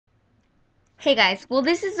Hey guys, well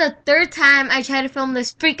this is the third time I try to film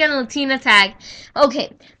this freaking Latina tag.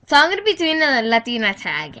 Okay, so I'm gonna be doing a Latina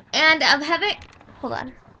tag, and I'm having. Hold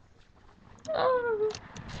on. Oh,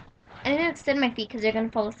 I need to extend my feet because they're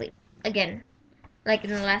gonna fall asleep again, like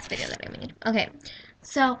in the last video that I made. Okay,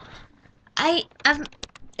 so I've.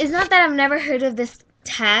 It's not that I've never heard of this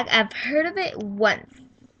tag. I've heard of it once.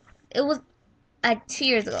 It was like 2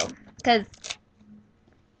 years ago, because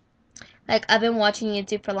like I've been watching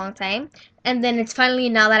YouTube for a long time, and then it's finally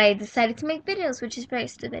now that I decided to make videos, which is very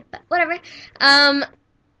stupid, but whatever. Um,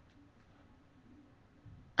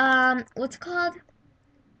 what's it called?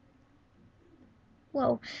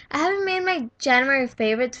 Whoa, I haven't made my January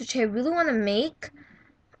favorites, which I really want to make.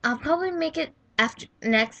 I'll probably make it after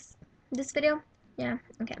next this video. Yeah,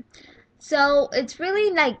 okay. So it's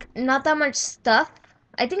really like not that much stuff.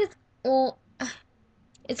 I think it's well,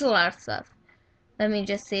 it's a lot of stuff. Let me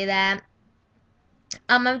just say that.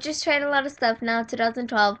 I've just tried a lot of stuff now,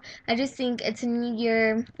 2012. I just think it's a new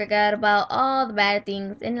year, forget about all the bad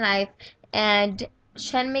things in life, and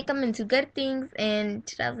try to make them into good things in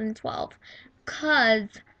 2012. Because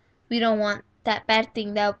we don't want that bad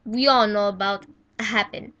thing that we all know about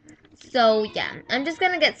happen. So yeah, I'm just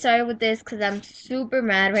gonna get started with this because I'm super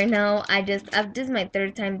mad right now. This is my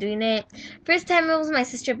third time doing it. First time it was my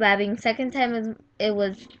sister blabbing. Second time it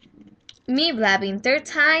was me blabbing. Third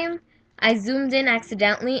time, I zoomed in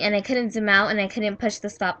accidentally and I couldn't zoom out and I couldn't push the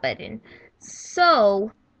stop button.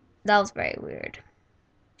 So, that was very weird.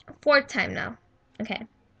 Fourth time now. Okay.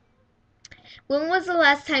 When was the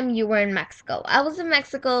last time you were in Mexico? I was in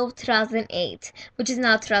Mexico 2008, which is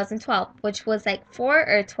now 2012, which was like 4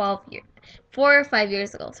 or 5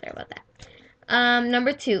 years ago. Sorry about that.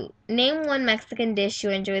 Number two, name one Mexican dish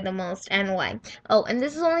you enjoy the most and why. Oh, and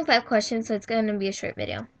this is only 5 questions, so it's gonna be a short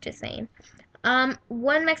video. Just saying.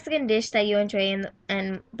 One Mexican dish that you enjoy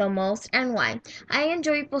and the most and why. I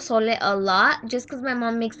enjoy pozole a lot just because my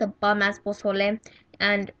mom makes a bomb ass pozole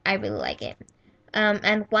and I really like it.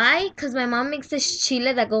 And why? Because my mom makes this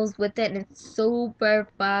chile that goes with it and it's super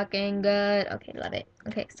fucking good. Okay, love it.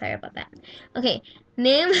 Okay, sorry about that. Okay,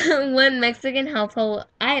 name one Mexican household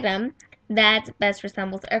item that best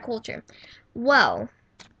resembles our culture. Well,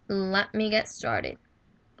 let me get started.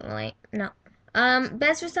 Like, no.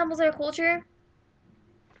 Best resembles our culture?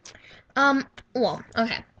 Um, well,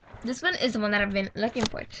 okay. This one is the one that I've been looking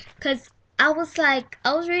for. Because I was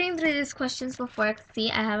reading through these questions before.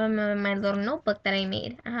 See, I have them in my little notebook that I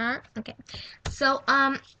made. Okay. So,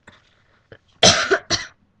 I'm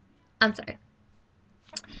sorry.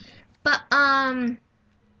 But,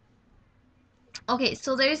 okay,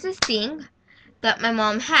 so there's this thing that my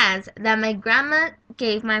mom has that my grandma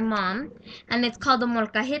gave my mom, and it's called a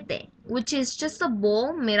molcajete, which is just a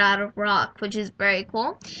bowl made out of rock, which is very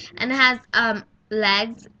cool, and it has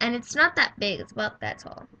legs, and it's not that big. It's about that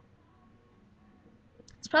tall.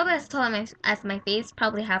 It's probably as tall as my face,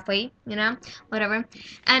 probably halfway, whatever.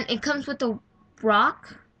 And it comes with a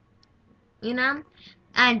rock, you know,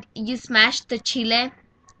 and you smash the chile.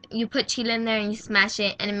 You put chile in there and you smash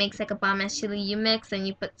it, and it makes like a bomb ass chile. You mix and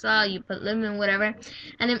you put salt, you put lemon, whatever,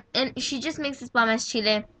 and she just makes this bomb ass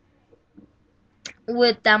chile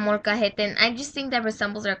with that molcajete, and I just think that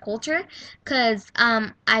resembles our culture, cause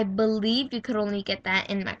I believe you could only get that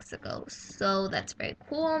in Mexico, so that's very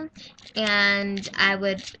cool, and I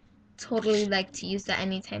would totally like to use that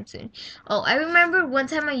anytime soon. Oh, I remember one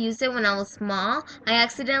time I used it when I was small. I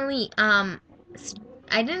accidentally I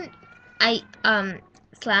didn't I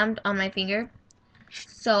slammed on my finger,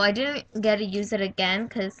 so I didn't get to use it again,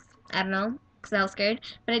 cause I don't know, cause I was scared.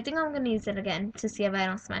 But I think I'm gonna use it again to see if I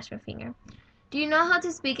don't smash my finger. Do you know how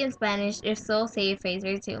to speak in Spanish? If so, say a phrase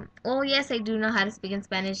or two. Oh, yes, I do know how to speak in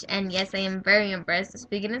Spanish, and yes, I am very embarrassed to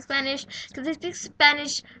speak in Spanish because I speak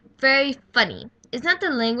Spanish very funny. It's not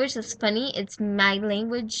the language that's funny, it's my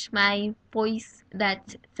language, my voice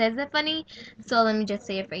that says it funny. So let me just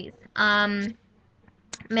say a phrase.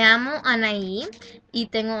 Me llamo Anaí y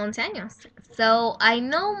tengo 11 años. So I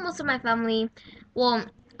know most of my family, well,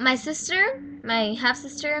 my sister, my half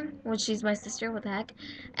sister, which she's my sister, what the heck,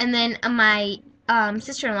 and then my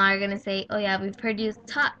sister-in-law are gonna say, oh yeah, we've heard you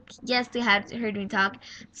talk. Yes, they had heard me talk.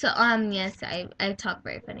 So yes, I talk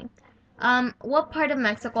very funny. What part of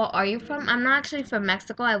Mexico are you from? I'm not actually from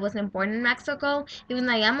Mexico. I wasn't born in Mexico, even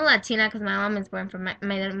though I am a Latina because my mom is born from my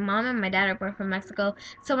mom and my dad are born from Mexico.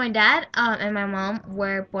 So my dad and my mom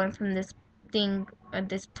were born from this thing,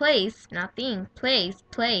 this place, not thing, place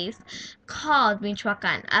called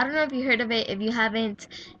Michoacan. I don't know if you heard of it. If you haven't,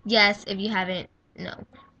 yes. If you haven't, no.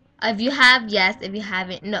 If you have, yes. If you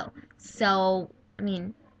haven't, no. So I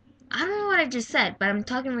mean, I don't know what I just said, but I'm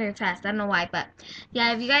talking really fast. I don't know why, but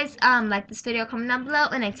yeah, if you guys like this video, comment down below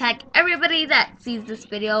and I tag everybody that sees this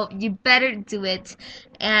video. You better do it.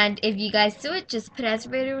 And if you guys do it, just put as a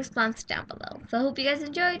video response down below. So I hope you guys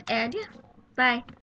enjoyed, and yeah, bye.